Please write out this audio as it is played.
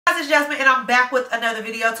it's Jasmine and I'm back with another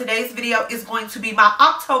video. Today's video is going to be my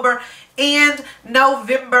October and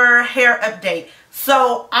November hair update.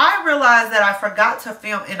 So I realized that I forgot to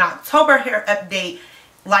film an October hair update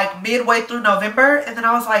like midway through November, and then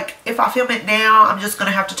I was like, if I film it now, I'm just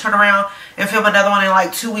gonna have to turn around and film another one in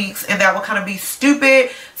like 2 weeks, and that will kind of be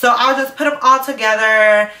stupid. So I'll just put them all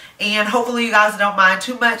together, and hopefully you guys don't mind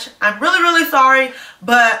too much. I'm really sorry,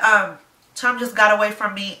 but time just got away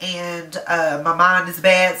from me, and my mind is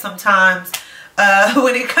bad sometimes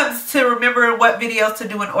when it comes to remembering what videos to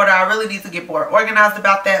do in order. I really need to get more organized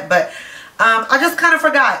about that, but I just kind of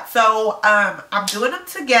forgot. So I'm doing them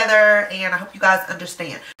together, and I hope you guys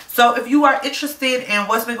understand. So if you are interested in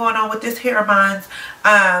what's been going on with this hair of mine,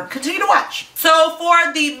 continue to watch. So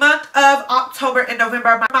for the month of October and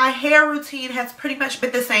November, my hair routine has pretty much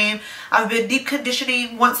been the same. I've been deep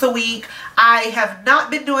conditioning once a week. I have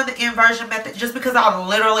not been doing the inversion method just because I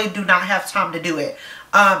literally do not have time to do it.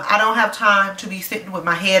 I don't have time to be sitting with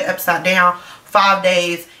my head upside down 5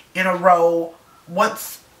 days in a row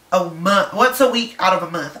once a week out of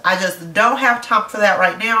a month. I just don't have time for that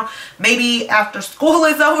right now. Maybe after school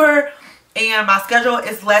is over and my schedule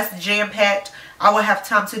is less jam-packed, I will have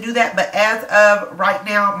time to do that. But as of right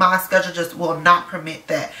now, my schedule just will not permit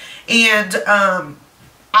that. And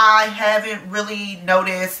I haven't really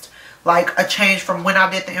noticed like a change from when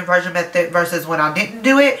I did the inversion method versus when I didn't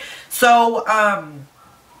do it. So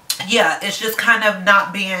yeah, it's just kind of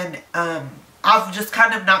not been I've just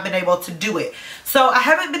kind of not been able to do it. So I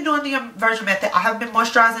haven't been doing the inversion method. I have been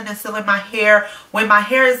moisturizing and sealing my hair when my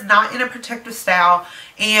hair is not in a protective style.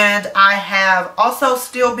 And I have also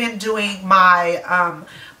still been doing my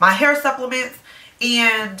my hair supplements.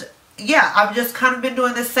 And yeah, I've just kind of been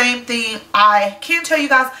doing the same thing. I can tell you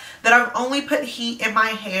guys that I've only put heat in my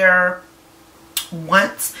hair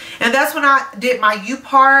once. And that's when I did my U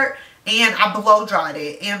part and I blow dried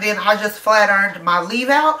it. And then I just flat ironed my leave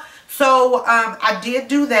out. So I did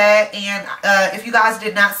do that, and if you guys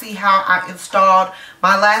did not see how I installed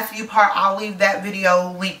my last U-part, I'll leave that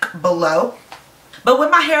video link below. But when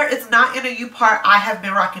my hair is not in a U-part, I have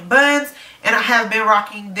been rocking buns, and I have been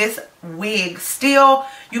rocking this wig still.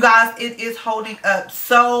 You guys, it is holding up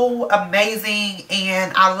so amazing,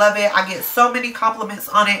 and I love it. I get so many compliments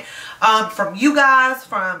on it from you guys,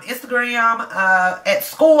 from Instagram, at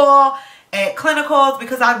school, at clinicals,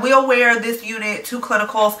 because I will wear this unit to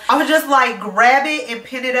clinicals. I would just like grab it and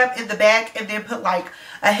pin it up in the back and then put like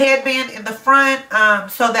a headband in the front,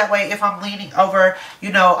 so that way if I'm leaning over,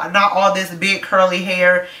 you know, not all this big curly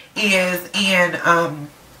hair is in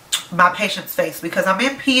my patient's face, because I'm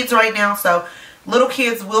in peds right now, so little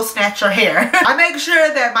kids will snatch your hair. I make sure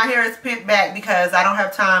that my hair is pinned back because I don't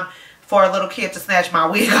have time for a little kid to snatch my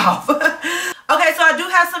wig off. Okay, so I do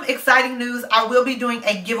have some exciting news. I will be doing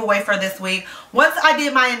a giveaway for this week. Once I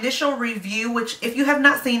did my initial review, which if you have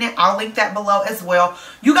not seen it, I'll link that below as well.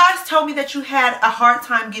 You guys told me that you had a hard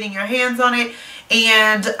time getting your hands on it.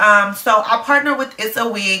 And so I partnered with It's a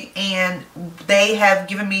Wig, and they have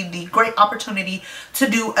given me the great opportunity to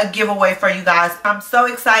do a giveaway for you guys. I'm so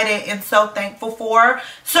excited and so thankful for.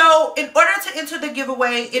 So in order to enter the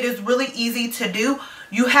giveaway, it is really easy to do.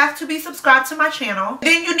 You have to be subscribed to my channel.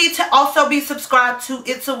 Then you need to also be subscribed to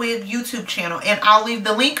It's a Wig YouTube channel. And I'll leave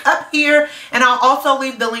the link up here, and I'll also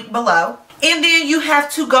leave the link below. And then you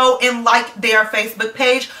have to go and like their Facebook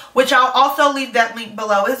page, which I'll also leave that link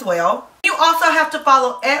below as well. You also have to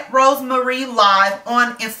follow @RosemaryLive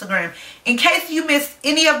on Instagram. In case you missed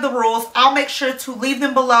any of the rules, I'll make sure to leave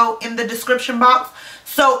them below in the description box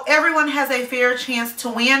so everyone has a fair chance to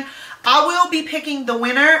win. I will be picking the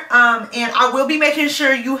winner, and I will be making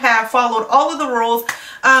sure you have followed all of the rules,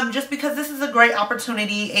 just because this is a great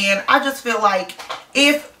opportunity, and I just feel like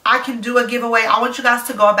if I can do a giveaway, I want you guys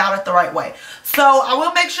to go about it the right way. So I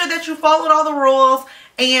will make sure that you followed all the rules,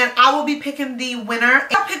 and I will be picking the winner.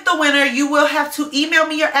 If I pick the winner, you will have to email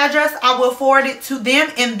me your address. I will forward it to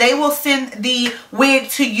them, and they will send the wig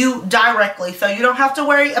to you directly. So you don't have to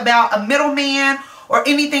worry about a middleman or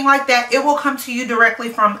anything like that. It will come to you directly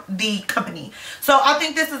from the company. So I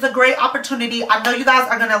think this is a great opportunity. I know you guys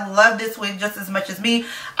are gonna love this wig just as much as me.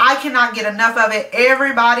 I cannot get enough of it.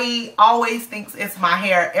 Everybody always thinks it's my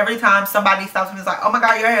hair. Every time somebody stops me, it's like, oh my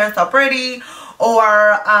god, your hair is so pretty,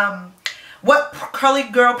 or what curly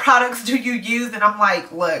girl products do you use? And I'm like,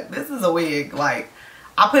 look, this is a wig. Like,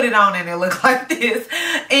 I put it on and it looks like this,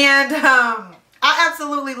 and I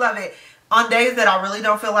absolutely love it. On days that I really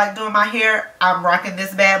don't feel like doing my hair, I'm rocking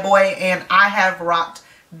this bad boy, and I have rocked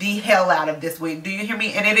the hell out of this wig. Do you hear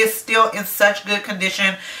me? And it is still in such good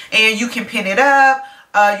condition, and you can pin it up,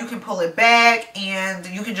 you can pull it back, and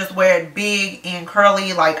you can just wear it big and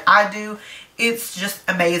curly like I do. It's just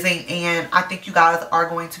amazing, and I think you guys are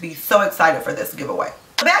going to be so excited for this giveaway.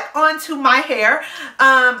 Back onto my hair.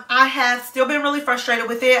 I have still been really frustrated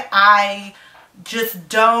with it. I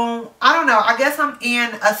don't know. I guess I'm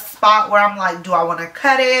in a spot where I'm like, do I want to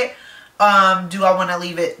cut it? Do I want to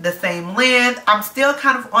leave it the same length? I'm still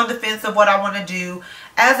kind of on the fence of what I want to do.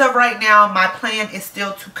 As of right now, my plan is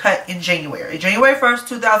still to cut in January. January 1st,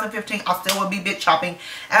 2015, I still will be bit chopping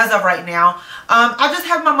as of right now. I just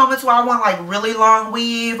have my moments where I want like really long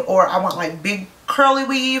weave, or I want like big curly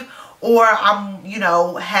weave, or I'm, you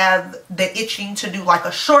know, have the itching to do like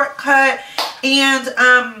a shortcut. And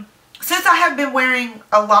since I have been wearing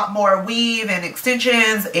a lot more weave and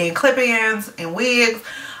extensions and clip-ins and wigs,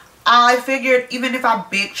 I figured even if I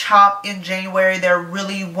big chop in January, there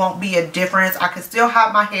really won't be a difference. I can still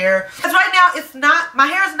have my hair. Because right now, my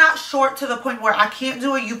hair is not short to the point where I can't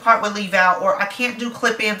do a U-part with leave out, or I can't do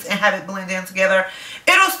clip-ins and have it blend in together.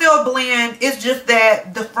 It'll still blend. It's just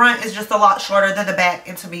that the front is just a lot shorter than the back,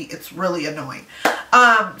 and to me, it's really annoying.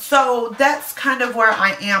 So that's kind of where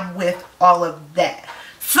I am with all of that.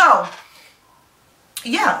 So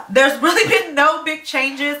yeah, there's really been no big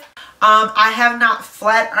changes. I have not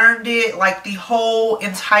flat ironed it like the whole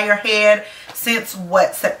entire head since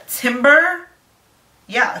what, September?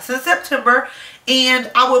 Yeah, since September. And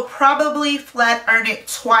I will probably flat iron it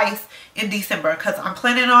twice in December, because I'm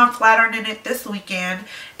planning on flat ironing it this weekend,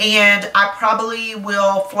 and I probably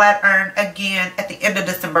will flat iron again at the end of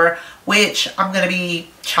December, which I'm going to be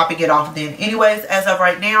chopping it off then anyways as of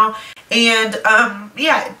right now. And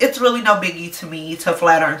yeah, it's really no biggie to me to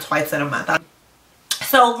flat iron twice in a month.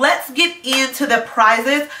 So let's get into the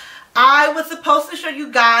prizes. I was supposed to show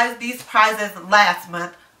you guys these prizes last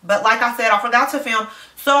month, but like I said, I forgot to film,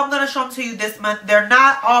 so I'm going to show them to you this month. They're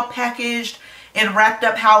not all packaged and wrapped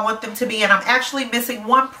up how I want them to be, and I'm actually missing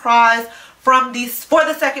one prize from these for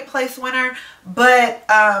the second place winner, but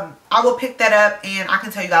I will pick that up and I can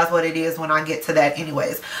tell you guys what it is when I get to that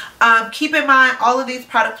anyways. Keep in mind, all of these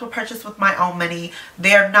products were purchased with my own money.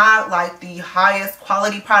 They're not like the highest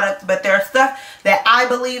quality products, but they're stuff that I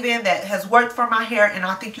believe in that has worked for my hair, and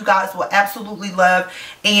I think you guys will absolutely love,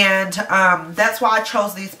 and that's why I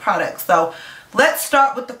chose these products. So let's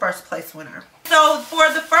start with the first place winner. So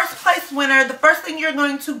for the first place winner, the first thing you're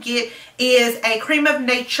going to get is a Cream of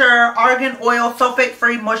Nature Argan Oil Sulfate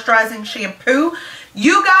Free Moisturizing Shampoo.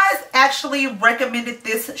 You guys actually recommended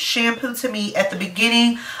this shampoo to me at the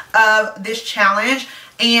beginning of this challenge,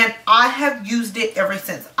 and I have used it ever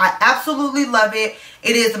since. I absolutely love it.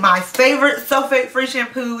 It is my favorite sulfate free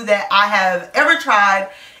shampoo that I have ever tried.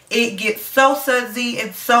 It gets so sudsy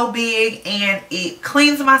and so big, and it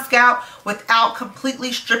cleans my scalp without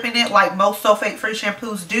completely stripping it like most sulfate free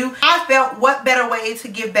shampoos do. I felt what better way to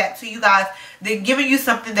give back to you guys than giving you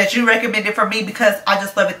something that you recommended for me, because I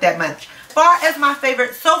just love it that much. As far as my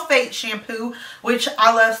favorite sulfate shampoo, which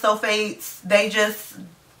I love sulfates, they just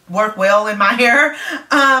work well in my hair.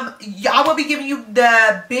 I will be giving you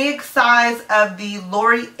the big size of the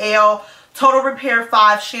L'Oreal Total Repair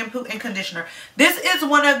 5 shampoo and conditioner. This is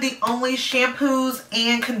one of the only shampoos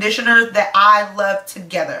and conditioners that I love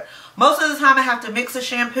together. Most of the time I have to mix a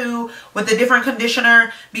shampoo with a different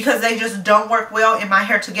conditioner because they just don't work well in my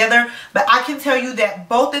hair together. But I can tell you that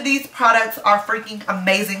both of these products are freaking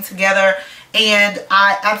amazing together, and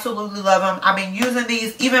I absolutely love them. I've been using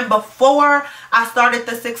these even before I started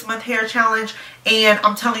the 6-month hair challenge, and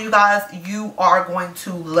I'm telling you guys, you are going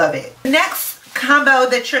to love it. Next combo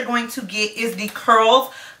that you're going to get is the curls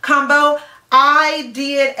combo. I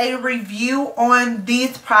did a review on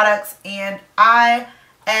these products and I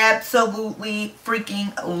absolutely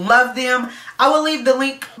freaking love them. I will leave the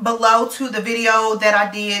link below to the video that I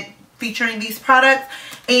did featuring these products,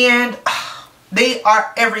 and they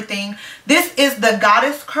are everything. This is the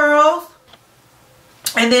Goddess Curls,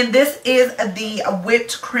 and then this is the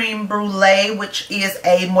Whipped Cream Brulee, which is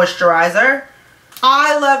a moisturizer.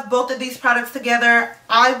 I love both of these products together.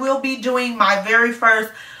 I will be doing my very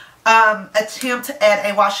first attempt at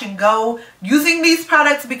a wash and go using these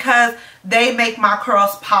products because they make my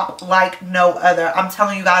curls pop like no other. I'm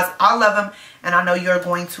telling you guys, I love them, and I know you're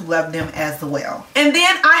going to love them as well. And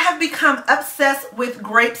then I have become obsessed with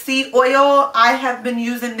grapeseed oil. I have been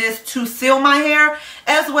using this to seal my hair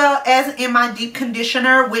as well as in my deep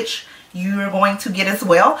conditioner, which you're going to get as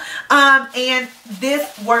well. And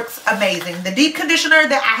this works amazing. The deep conditioner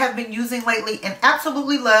that I have been using lately and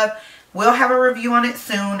absolutely love, we'll have a review on it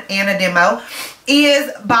soon and a demo,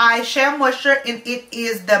 is by Shea Moisture, and it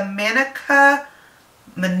is the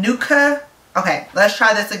Manuka, okay, let's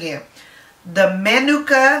try this again. The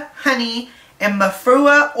Manuka Honey and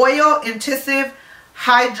Mafrua Oil Intensive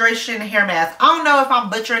Hydration Hair Mask. I don't know if I'm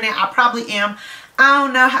butchering it. I probably am. I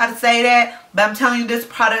don't know how to say that, but I'm telling you, this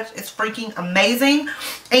product is freaking amazing.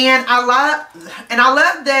 And I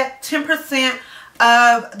love that 10%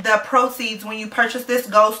 of the proceeds when you purchase this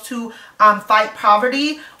goes to fight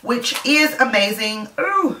poverty, which is amazing.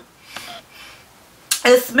 Ooh.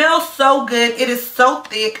 It smells so good. It is so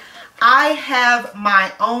thick. I have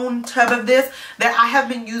my own tub of this that I have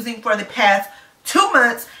been using for the past 2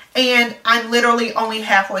 months, and I'm literally only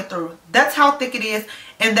halfway through. That's how thick it is,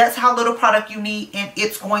 and that's how little product you need, and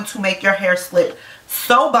it's going to make your hair slip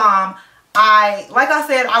so bomb. Like I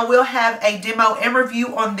said, I will have a demo and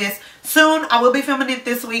review on this soon. I will be filming it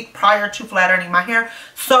this week prior to flat ironing my hair,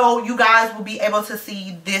 so you guys will be able to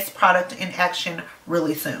see this product in action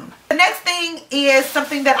really soon. The next thing is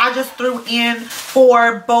something that I just threw in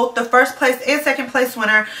for both the first place and second place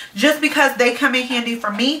winner, just because they come in handy for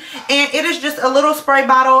me. And it is just a little spray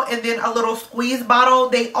bottle and then a little squeeze bottle.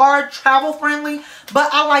 They are travel friendly, but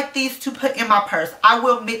I like these to put in my purse. I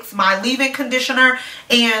will mix my leave-in conditioner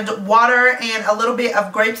and water and a little bit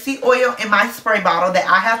of grapeseed oil in my spray bottle that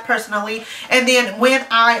I have personally. And then when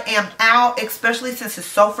I am out, especially since it's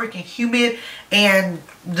so freaking humid and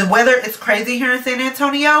the weather is crazy here in San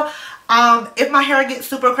Antonio, if my hair gets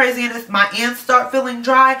super crazy and if my ends start feeling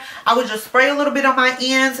dry, I would just spray a little bit on my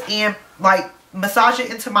ends and like massage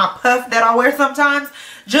it into my puff that I wear sometimes,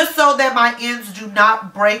 just so that my ends do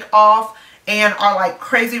not break off and are like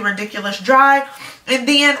crazy ridiculous dry. And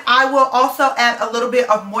then I will also add a little bit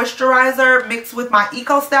of moisturizer mixed with my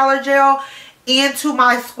Eco Styler gel into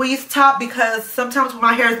my squeeze top, because sometimes when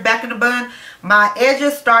my hair is back in the bun, my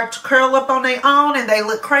edges start to curl up on their own and they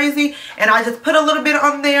look crazy, and I just put a little bit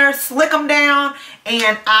on there, slick them down,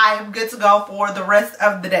 and I am good to go for the rest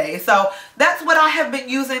of the day. So that's what I have been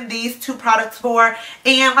using these two products for.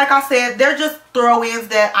 And like I said, they're just throw-ins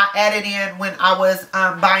that I added in when I was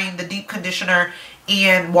buying the deep conditioner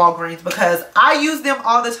in Walgreens, because I use them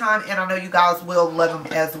all the time and I know you guys will love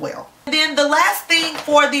them as well. And then the last thing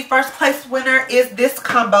for the first place winner is this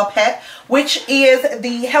combo pack, which is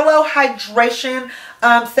the Hello Hydration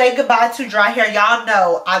Say Goodbye to Dry Hair. Y'all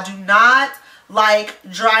know I do not like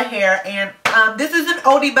dry hair, and this is an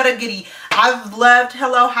oldie but a goodie. I've loved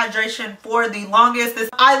Hello Hydration for the longest.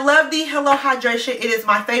 I love the Hello Hydration. It is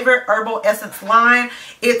my favorite herbal essence line.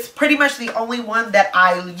 It's pretty much the only one that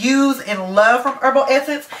I use and love from Herbal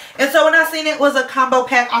Essence. And so when I seen it was a combo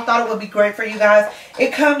pack, I thought it would be great for you guys.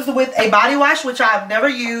 It comes with a body wash, which I've never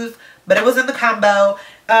used, but it was in the combo.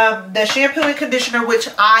 The shampoo and conditioner, which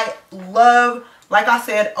I love. Like I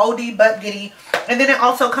said, oldie but goodie. And then it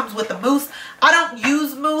also comes with the mousse. I don't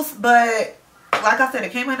use mousse, but like I said,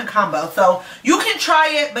 it came in a combo. So you can try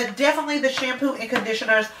it, but definitely the shampoo and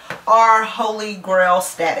conditioners are holy grail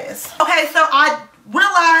status. Okay, so I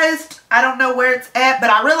realized, I don't know where it's at, but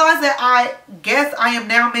I realized that I guess I am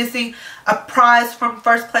now missing a prize from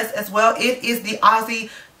first place as well. It is the Aussie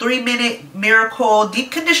 3-Minute Miracle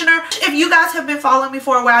Deep Conditioner. If you guys have been following me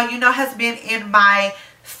for a while, you know has been in my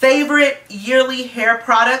favorite yearly hair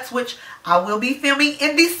products, which I will be filming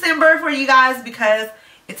in December for you guys because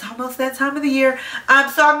it's almost that time of the year.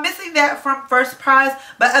 So I'm missing that from first prize,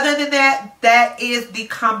 but other than that, that is the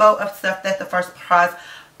combo of stuff that the first prize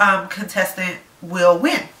contestant will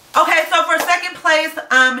win. Okay, so for second place,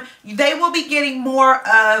 they will be getting more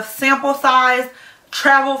of sample size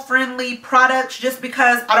travel friendly products, just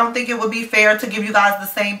because I don't think it would be fair to give you guys the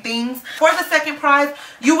same things. For the second prize,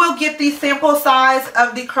 you will get the sample size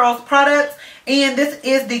of the Curls products, and this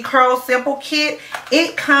is the Curl Sample Kit.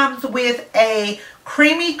 It comes with a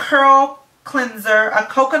creamy curl cleanser, a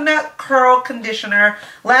coconut curl conditioner,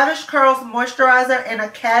 lavish curls moisturizer, and a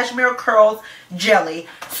cashmere curls jelly.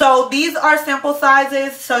 So these are sample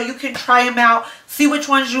sizes, so you can try them out, see which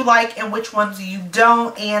ones you like and which ones you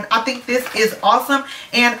don't. And I think this is awesome.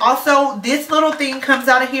 And also this little thing comes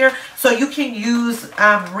out of here, so you can use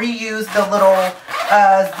reuse the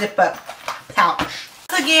little zip up pouch.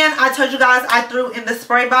 Again, I told you guys I threw in the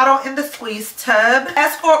spray bottle in the squeeze tub.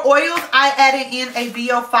 As for oils, I added in a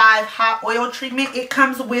VO5 hot oil treatment. It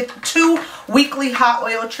comes with 2 weekly hot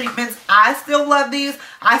oil treatments. I still love these.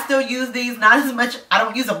 I still use these, not as much. I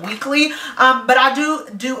don't use them weekly, but I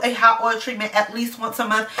do a hot oil treatment at least once a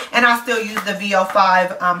month, and I still use the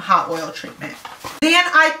VO5 hot oil treatment. Then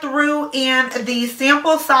I threw in the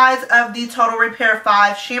sample size of the Total Repair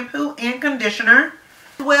 5 shampoo and conditioner,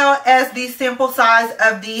 as well as the sample size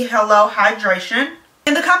of the Hello Hydration.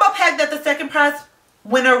 And the combo pack that the second prize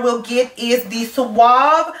winner will get is the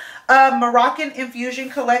Suave Moroccan Infusion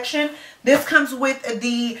Collection. This comes with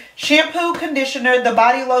the shampoo, conditioner, the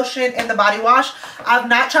body lotion, and the body wash. I've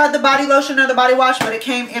not tried the body lotion or the body wash, but it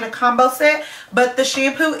came in a combo set. But the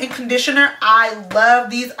shampoo and conditioner, I love.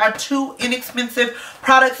 These are two inexpensive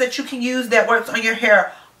products that you can use that works on your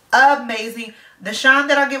hair amazing. The shine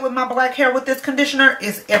that I get with my black hair with this conditioner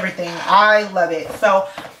is everything. I love it. So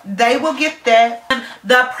they will get that. And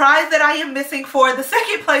the prize that I am missing for the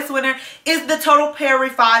second place winner is the Total Hair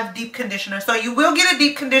Revive Deep Conditioner. So you will get a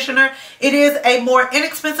deep conditioner. It is a more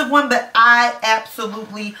inexpensive one, but I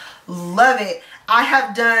absolutely love it. I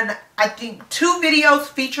have done, I think, 2 videos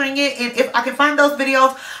featuring it, and if I can find those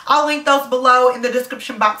videos, I'll link those below in the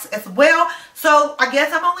description box as well. So I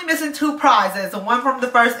guess I'm only missing 2 prizes, one from the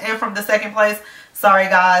first and from the second place. Sorry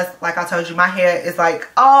guys, like I told you, my hair is like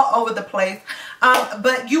all over the place.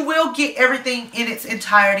 But you will get everything in its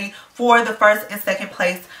entirety for the first and second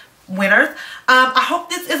place winners. I hope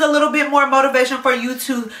this is a little bit more motivation for you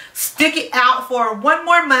to stick it out for 1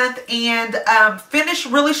 more month and finish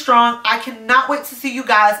really strong. I cannot wait to see you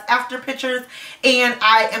guys after pictures, and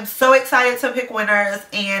I am so excited to pick winners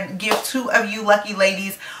and give 2 of you lucky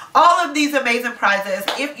ladies all of these amazing prizes.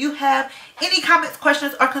 If you have any comments,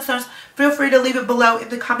 questions, or concerns, feel free to leave it below in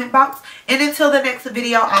the comment box. And until the next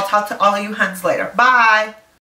video, I'll talk to all of you huns later. Bye!